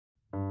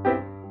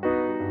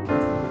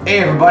Hey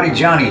everybody,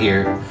 Johnny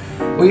here.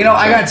 Well, you know,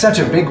 I got such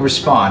a big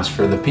response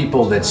for the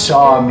people that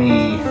saw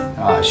me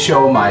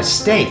show my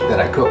steak that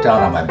I cooked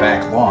out on my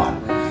back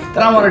lawn that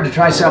I wanted to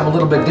try something a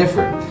little bit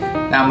different.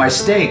 Now my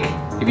steak,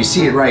 if you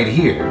see it right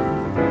here,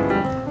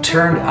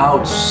 turned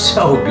out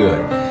so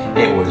good.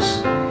 It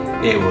was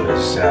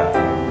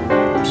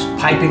just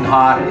piping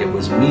hot. It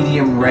was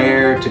medium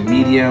rare to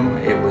medium.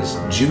 It was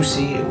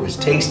juicy. It was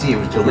tasty. It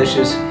was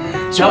delicious.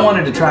 So I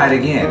wanted to try it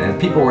again,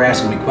 and people were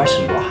asking me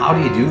questions. Well, how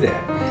do you do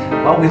that?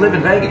 Well, we live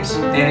in Vegas,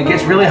 and it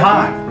gets really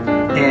hot,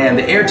 and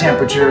the air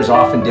temperature is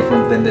often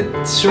different than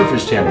the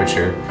surface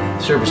temperature.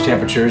 Surface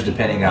temperatures,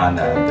 depending on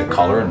the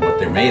color and what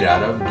they're made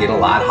out of, get a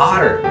lot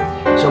hotter.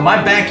 So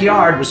my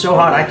backyard was so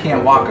hot I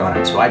can't walk on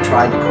it, so I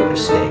tried to cook a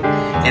steak,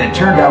 and it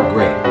turned out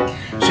great.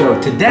 So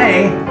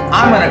today,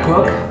 I'm gonna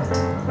cook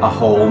a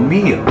whole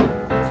meal.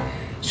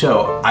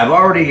 So I've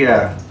already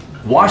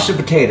washed the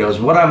potatoes.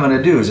 What I'm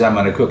gonna do is I'm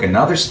gonna cook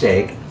another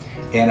steak,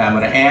 and I'm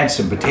gonna add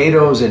some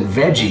potatoes and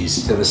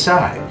veggies to the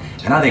side.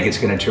 And I think it's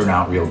gonna turn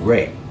out real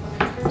great.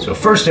 So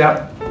first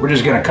up, we're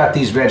just gonna cut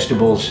these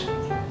vegetables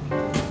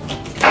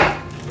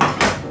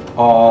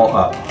all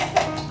up.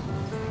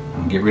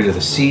 And get rid of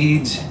the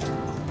seeds.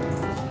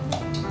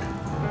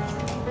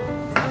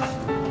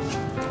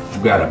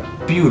 I've got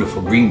a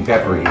beautiful green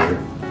pepper here.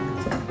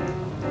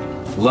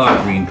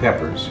 Love green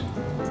peppers.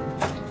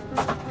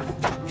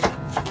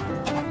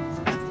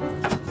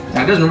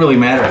 Now it doesn't really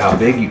matter how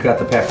big you cut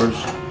the peppers.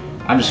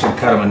 I'm just gonna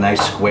cut them in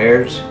nice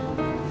squares.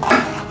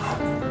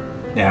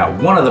 Now,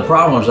 one of the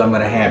problems I'm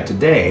gonna have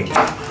today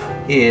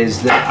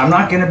is that I'm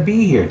not gonna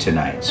be here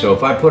tonight. So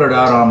if I put it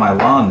out on my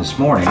lawn this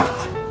morning,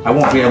 I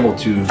won't be able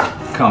to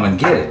come and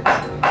get it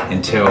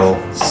until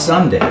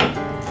Sunday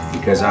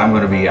because I'm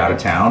gonna be out of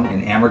town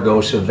in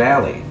Amargosa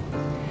Valley.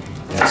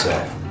 That's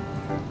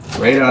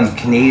right on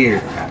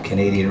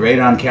right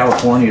on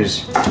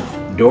California's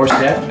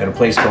doorstep at a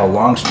place called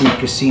Long Street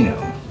Casino.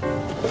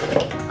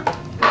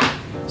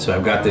 So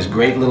I've got this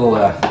great little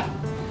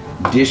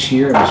dish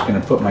here. I'm just going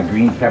to put my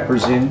green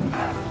peppers in.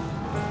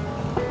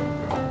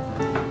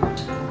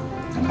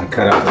 I'm going to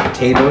cut up the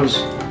potatoes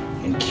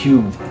and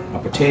cube a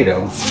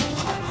potato.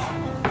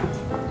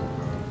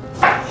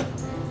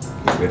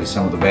 Get rid of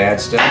some of the bad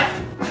stuff.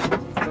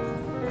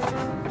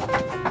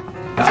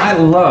 Now, I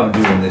love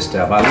doing this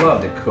stuff. I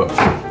love to cook.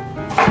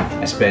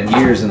 I spent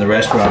years in the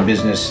restaurant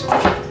business,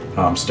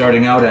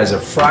 starting out as a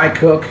fry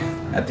cook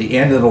at the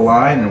end of the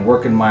line and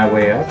working my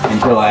way up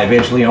until I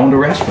eventually owned a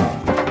restaurant.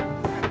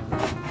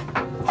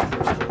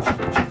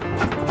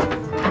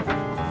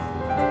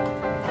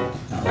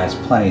 That's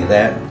plenty of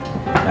that.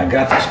 And I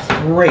got this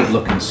great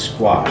looking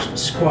squash. The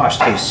squash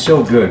tastes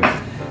so good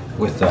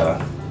with a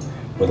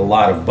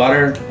lot of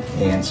butter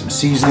and some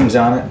seasonings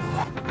on it.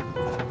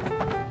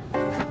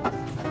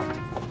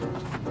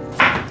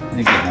 And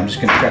again, I'm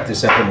just going to cut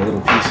this up into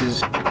little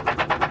pieces.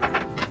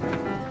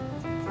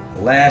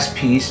 The last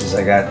piece is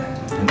I got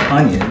an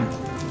onion.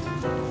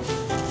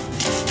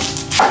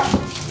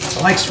 I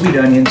like sweet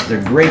onions.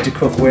 They're great to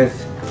cook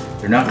with.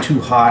 They're not too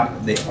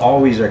hot. They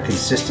always are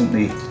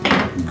consistently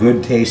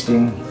good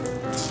tasting.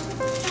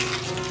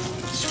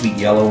 Sweet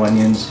yellow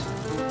onions.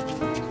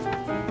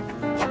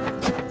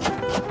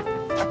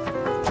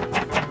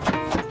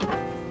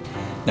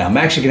 Now I'm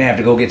actually going to have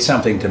to go get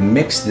something to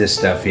mix this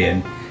stuff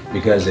in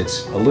because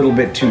it's a little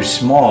bit too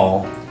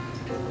small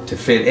to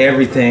fit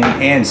everything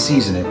and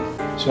season it.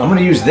 So I'm going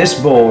to use this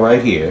bowl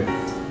right here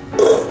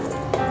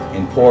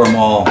and pour them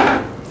all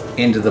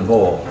into the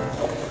bowl.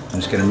 I'm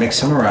just going to mix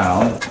them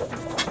around.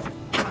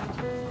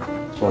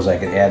 Suppose I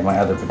could add my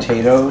other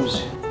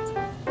potatoes.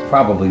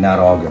 Probably not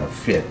all going to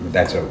fit, but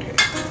that's okay.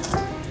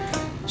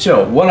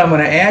 So what I'm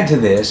going to add to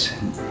this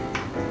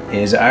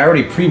is I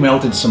already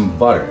pre-melted some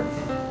butter,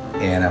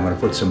 and I'm going to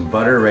put some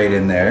butter right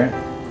in there,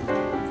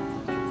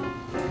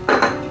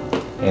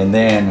 and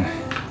then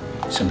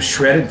some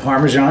shredded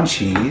Parmesan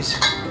cheese,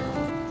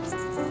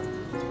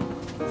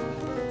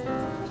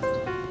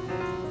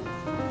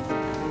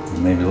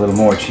 maybe a little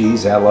more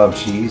cheese. I love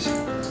cheese.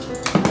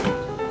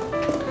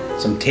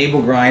 Some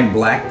table grind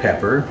black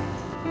pepper.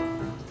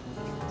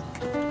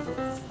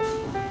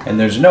 And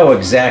there's no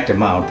exact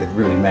amount that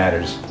really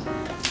matters.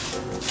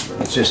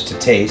 It's just to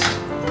taste.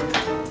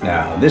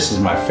 Now, this is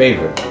my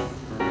favorite.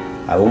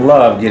 I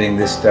love getting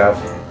this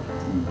stuff.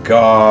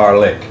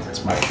 Garlic.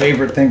 It's my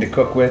favorite thing to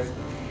cook with.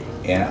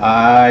 And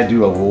I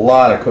do a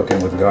lot of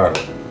cooking with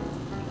garlic.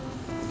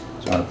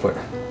 So I'm going to put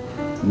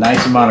a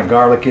nice amount of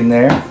garlic in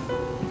there.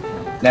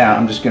 Now,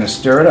 I'm just going to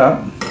stir it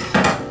up.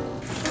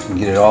 And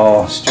get it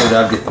all stirred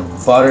up. Get the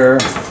butter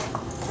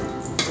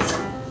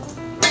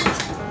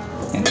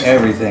and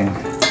everything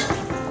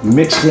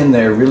mixed in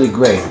there really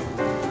great.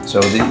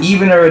 So the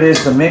evener it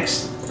is the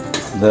mix,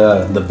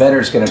 the better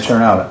it's going to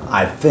turn out,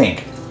 I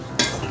think.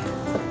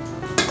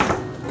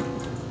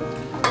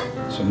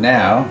 So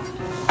now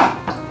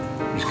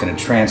I'm just going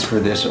to transfer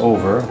this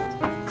over.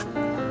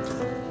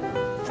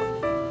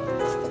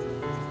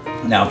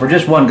 Now for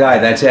just one guy,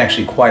 that's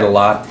actually quite a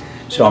lot.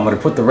 So I'm going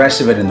to put the rest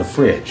of it in the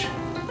fridge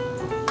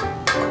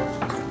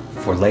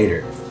for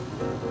later.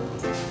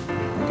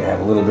 I have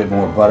a little bit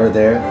more butter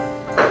there.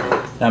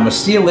 Now I'm going to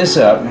seal this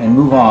up and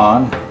move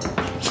on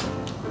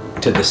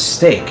to the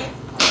steak,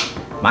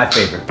 my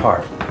favorite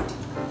part.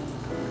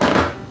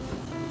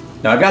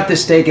 Now I got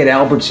this steak at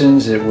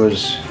Albertsons. It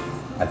was,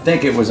 I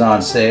think it was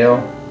on sale.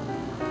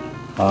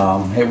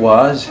 It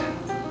was.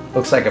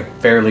 Looks like a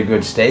fairly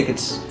good steak.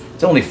 It's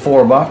only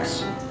 $4,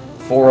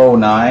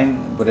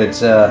 $4.09, but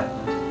it's a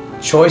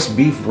choice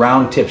beef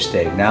round tip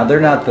steak. Now they're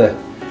not the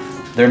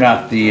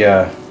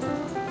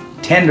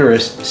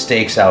tenderest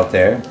steaks out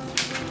there,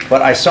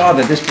 but I saw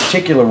that this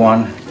particular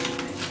one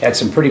had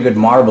some pretty good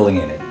marbling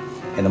in it,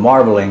 and the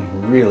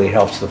marbling really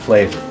helps the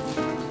flavor.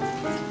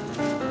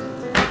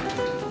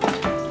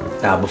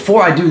 Now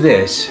before I do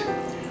this,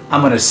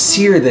 I'm going to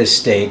sear this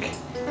steak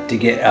to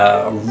get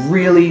a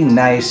really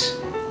nice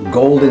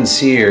golden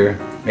sear,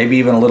 maybe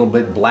even a little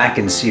bit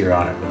blackened sear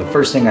on it. But the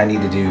first thing I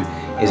need to do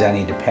is I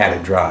need to pat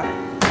it dry.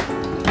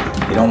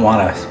 You don't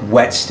want a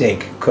wet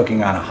steak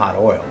cooking on a hot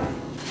oil.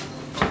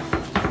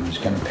 I'm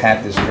just going to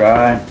pat this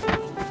dry.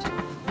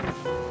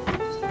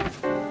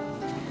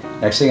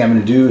 Next thing I'm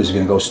going to do is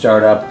going to go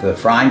start up the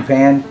frying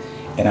pan,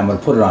 and I'm going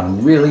to put it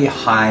on really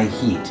high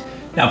heat.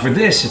 Now for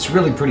this, it's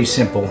really pretty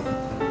simple.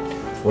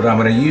 What I'm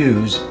going to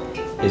use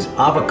is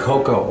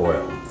avocado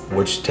oil,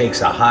 which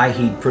takes a high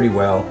heat pretty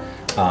well.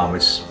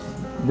 It's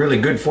really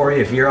good for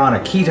you. If you're on a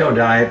keto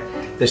diet,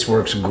 this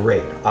works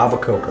great.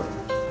 Avocado.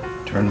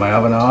 Turn my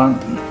oven on.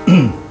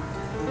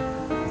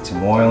 Get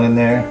some oil in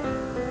there.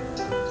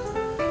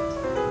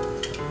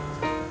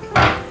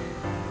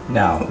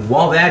 Now,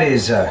 while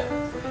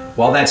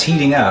that's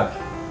heating up,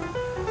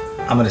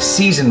 I'm going to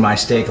season my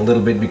steak a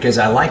little bit because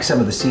I like some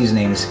of the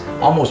seasonings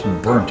almost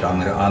burnt on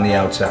the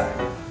outside.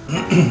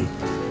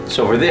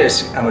 So for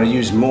this, I'm going to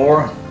use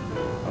more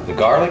of the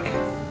garlic.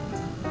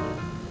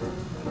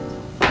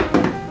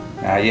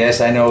 Now yes,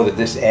 I know that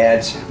this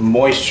adds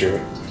moisture,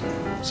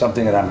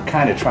 something that I'm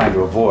kind of trying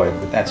to avoid,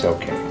 but that's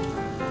okay.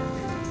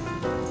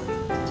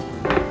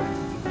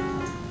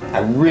 I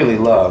really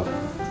love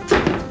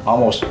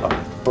almost a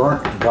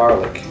burnt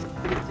garlic.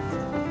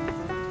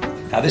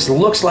 Now this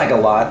looks like a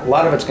lot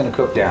of it's going to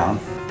cook down.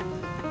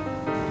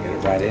 Get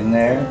it right in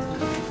there.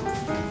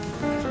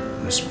 I'm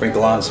going to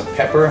sprinkle on some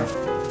pepper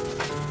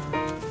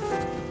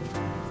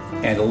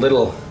and a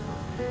little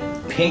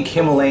pink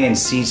Himalayan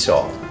sea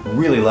salt.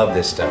 Really love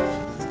this stuff.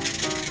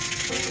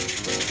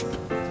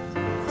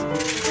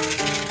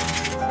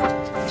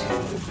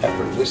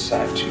 Pepper this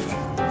side too.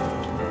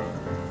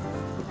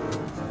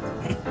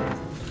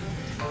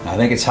 I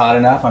think it's hot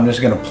enough. I'm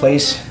just going to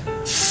place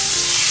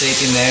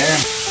steak in there.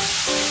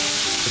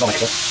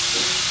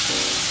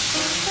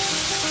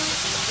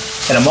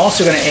 And I'm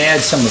also going to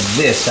add some of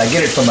this. I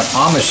get it from an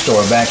Amish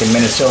store back in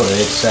Minnesota.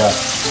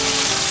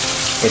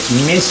 It's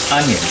minced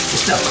onion.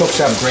 This stuff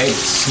cooks up great, it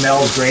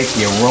smells great,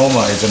 the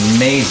aroma is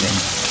amazing,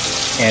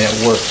 and it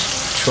works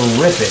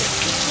terrific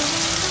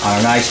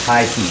on a nice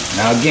high heat.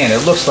 Now again,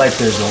 it looks like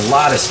there's a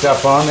lot of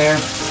stuff on there,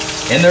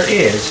 and there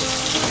is,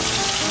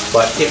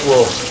 but it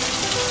will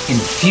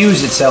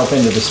infuse itself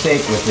into the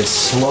steak with this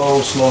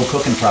slow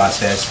cooking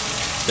process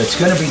that's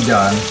going to be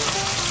done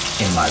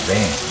in my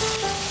van.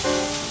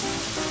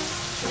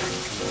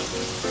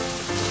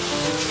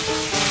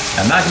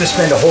 I'm not going to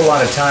spend a whole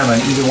lot of time on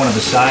either one of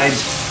the sides.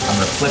 I'm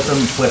going to flip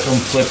them.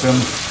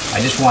 I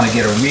just want to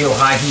get a real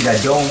high heat. I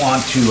don't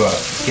want to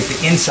get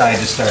the inside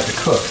to start to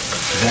cook.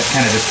 That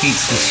kind of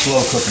defeats the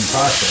slow cooking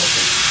process.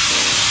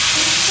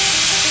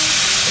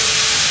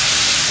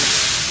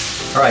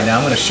 All right, now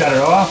I'm going to shut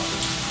it off.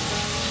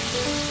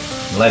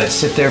 Let it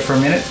sit there for a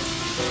minute.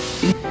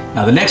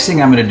 Now the next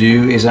thing I'm going to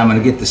do is I'm going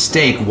to get the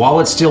steak, while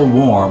it's still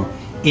warm,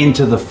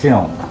 into the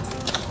film.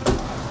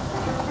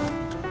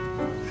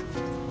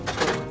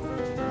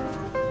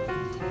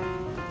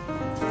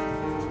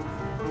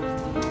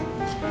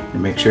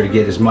 And make sure to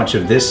get as much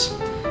of this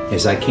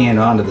as I can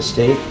onto the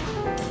steak,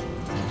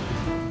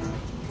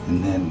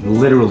 and then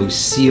literally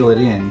seal it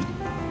in.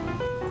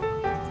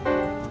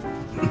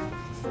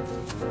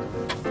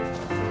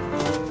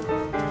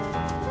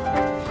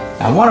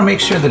 I want to make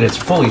sure that it's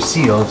fully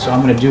sealed, so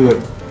I'm going to do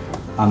it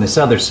on this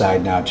other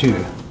side now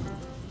too,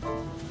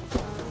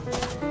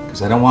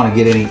 because I don't want to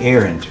get any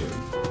air into it.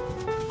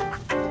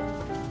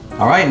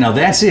 Alright, now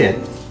that's it.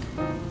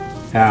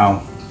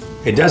 Now,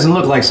 it doesn't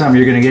look like something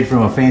you're going to get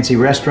from a fancy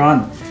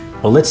restaurant,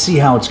 but let's see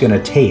how it's going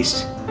to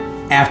taste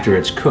after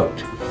it's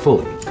cooked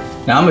fully.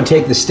 Now I'm going to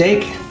take the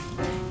steak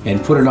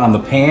and put it on the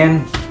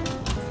pan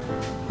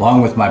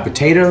along with my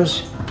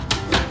potatoes,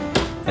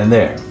 and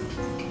there.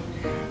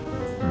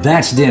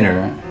 That's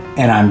dinner,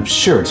 and I'm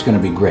sure it's going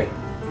to be great.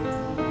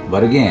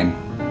 But again,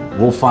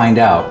 we'll find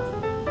out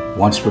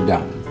once we're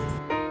done.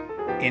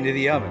 Into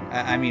the oven,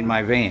 I mean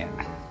my van.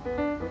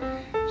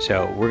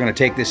 So we're going to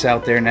take this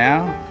out there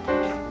now.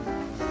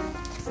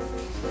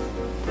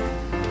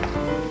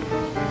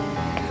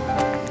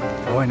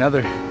 Oh,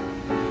 another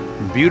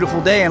beautiful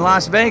day in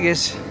Las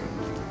Vegas.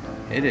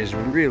 It is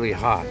really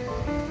hot.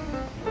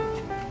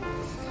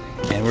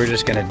 And we're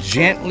just going to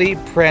gently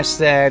press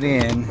that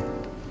in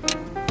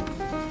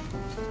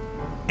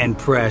and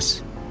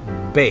press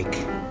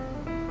bake.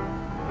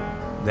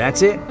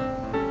 that's it.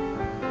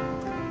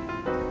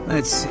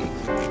 Let's see.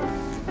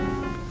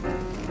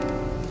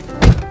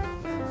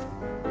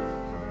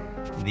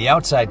 The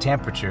outside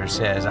temperature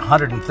says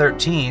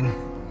 113,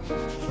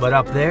 but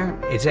up there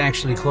it's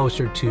actually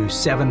closer to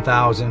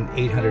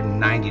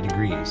 7,890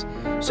 degrees.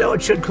 So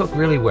it should cook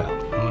really well.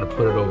 I'm gonna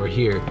put it over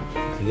here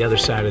to the other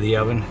side of the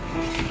oven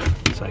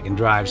so I can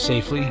drive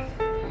safely.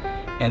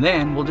 And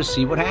then we'll just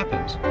see what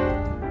happens.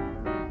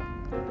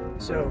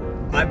 So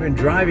I've been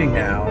driving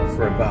now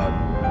for about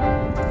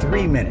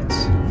 3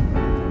 minutes.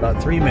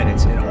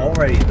 And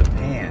already the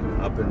pan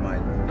up in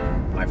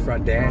my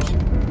front dash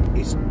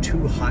is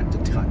too hot to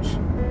touch.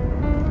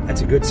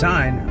 That's a good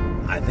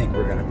sign. I think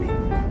we're gonna be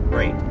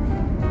great.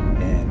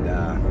 And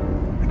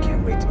I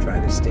can't wait to try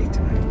this steak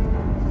tonight.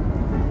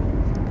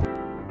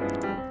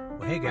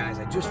 Well, hey guys,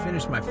 I just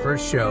finished my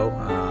first show,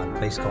 a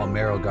place called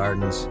Merrill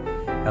Gardens,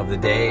 of the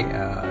day.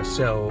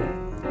 So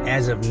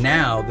as of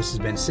now, this has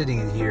been sitting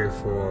in here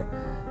for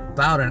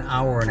about an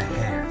hour and a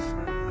half.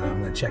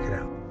 I'm gonna check it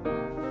out.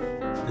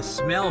 The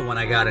smell when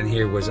I got in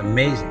here was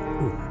amazing.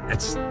 Ooh,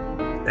 that's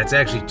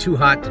actually too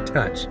hot to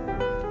touch.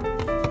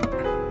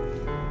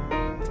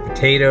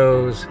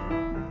 Potatoes,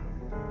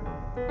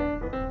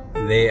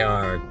 they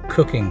are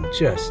cooking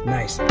just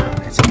nice. Oh,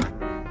 that's hot,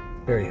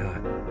 very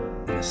hot.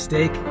 And the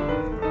steak,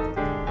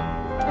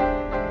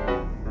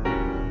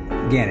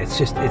 again,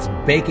 it's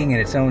baking in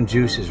its own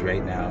juices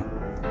right now.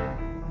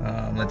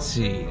 Let's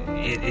see,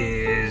 it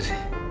is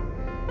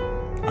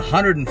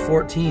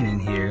 114 in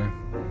here.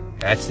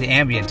 That's the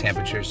ambient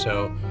temperature,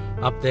 so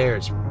up there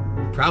it's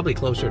probably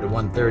closer to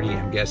 130,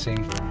 I'm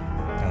guessing.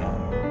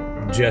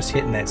 Just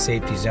hitting that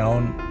safety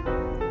zone.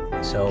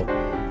 So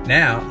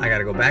now I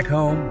gotta go back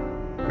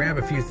home, grab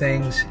a few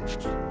things,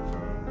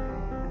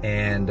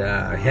 and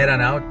head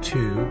on out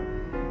to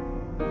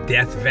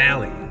Death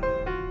Valley.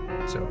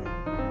 So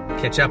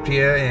catch up to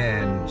you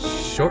and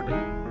shortly.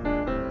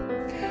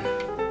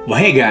 Well,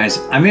 hey guys,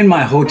 I'm in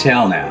my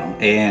hotel now,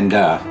 and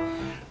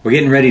we're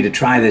getting ready to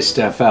try this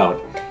stuff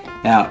out.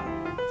 Now,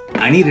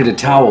 I needed a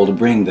towel to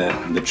bring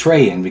the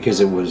tray in because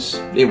it was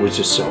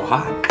just so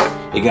hot.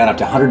 It got up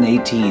to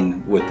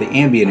 118 with the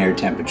ambient air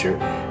temperature.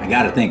 I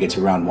gotta think it's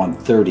around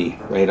 130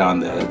 right on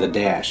the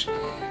dash.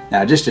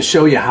 Now, just to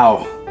show you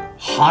how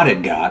hot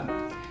it got,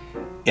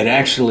 it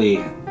actually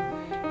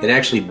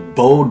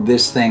bowed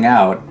this thing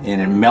out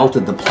and it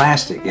melted the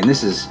plastic. And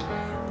this is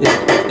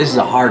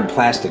a hard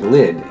plastic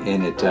lid,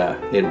 and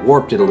it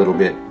warped it a little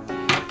bit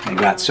and it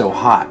got so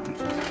hot.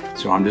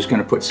 So I'm just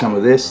gonna put some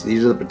of this.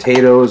 These are the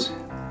potatoes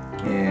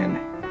and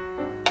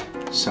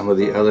some of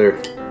the other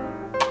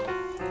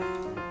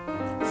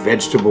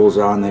vegetables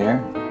on there.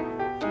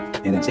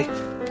 And then see,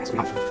 that's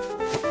enough.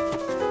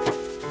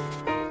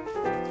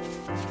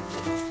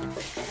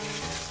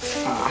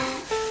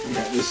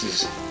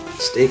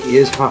 Steak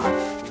is hot.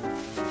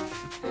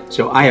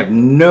 So I have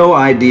no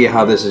idea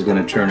how this is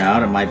going to turn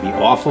out. It might be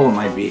awful, it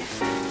might be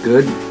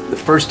good. The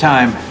first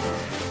time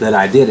that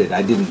I did it,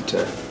 I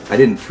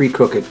didn't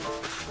pre-cook it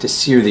to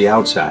sear the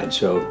outside.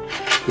 So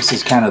this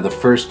is kind of the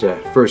first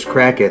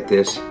crack at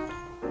this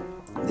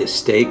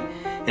steak.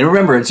 And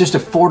remember, it's just a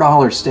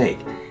 $4 steak.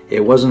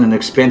 It wasn't an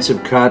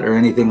expensive cut or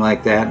anything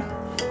like that.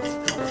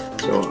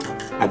 So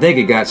I think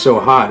it got so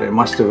hot, it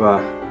must have,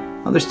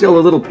 well, there's still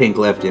a little pink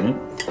left in it.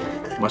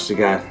 Must have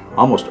got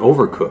almost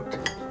overcooked.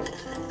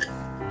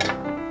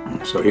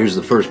 So here's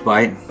the first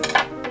bite.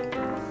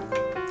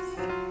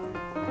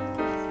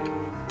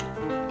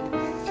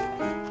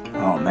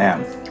 Oh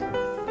man.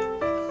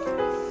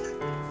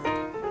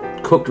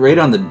 Cooked right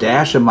on the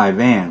dash of my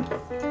van.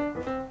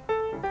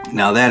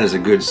 Now that is a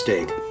good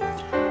steak.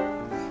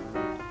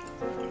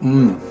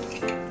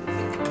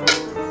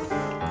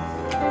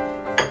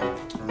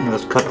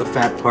 Let's cut the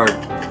fat part,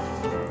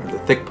 or the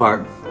thick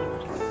part.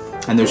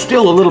 And there's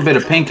still a little bit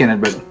of pink in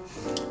it, but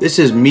this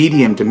is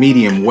medium to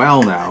medium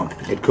well now.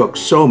 It cooks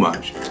so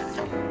much.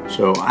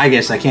 So I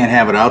guess I can't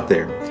have it out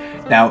there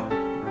now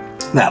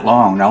that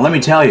long. Now let me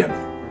tell you,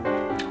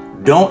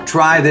 don't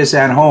try this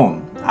at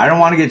home. I don't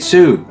want to get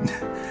sued.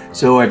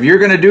 So if you're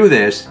gonna do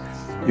this,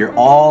 you're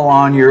all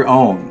on your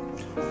own.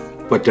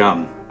 But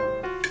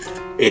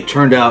it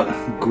turned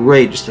out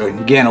great. Just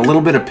again, a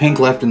little bit of pink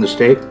left in the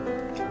steak.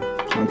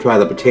 I'm gonna try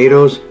the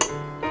potatoes.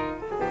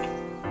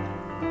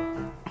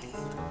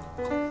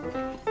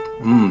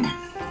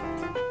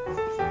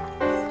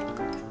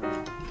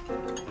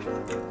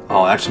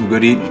 Oh, that's some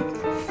good eating.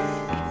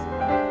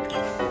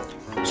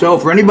 So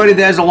for anybody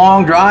that has a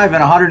long drive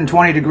and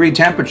 120-degree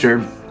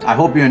temperature, I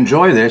hope you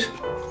enjoy this.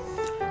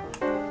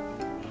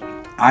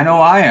 I know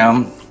I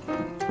am.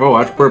 Oh,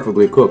 that's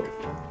perfectly cooked.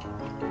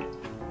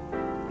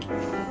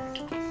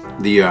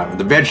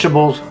 The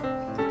vegetables,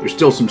 there's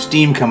still some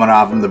steam coming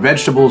off them. The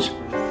vegetables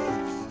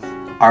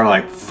are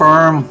like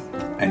firm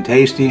and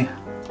tasty.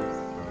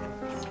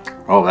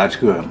 Oh, that's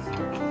good.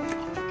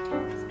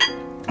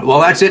 Well,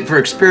 that's it for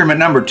experiment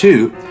number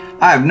 2.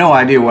 I have no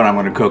idea what I'm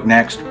going to cook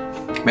next.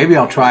 Maybe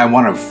I'll try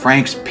one of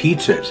Frank's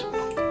pizzas.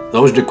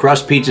 Those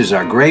decrust pizzas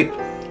are great.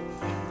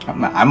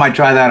 I might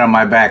try that on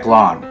my back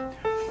lawn.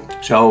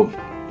 So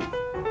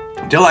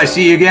Till I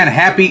see you again,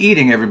 happy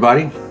eating,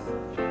 everybody.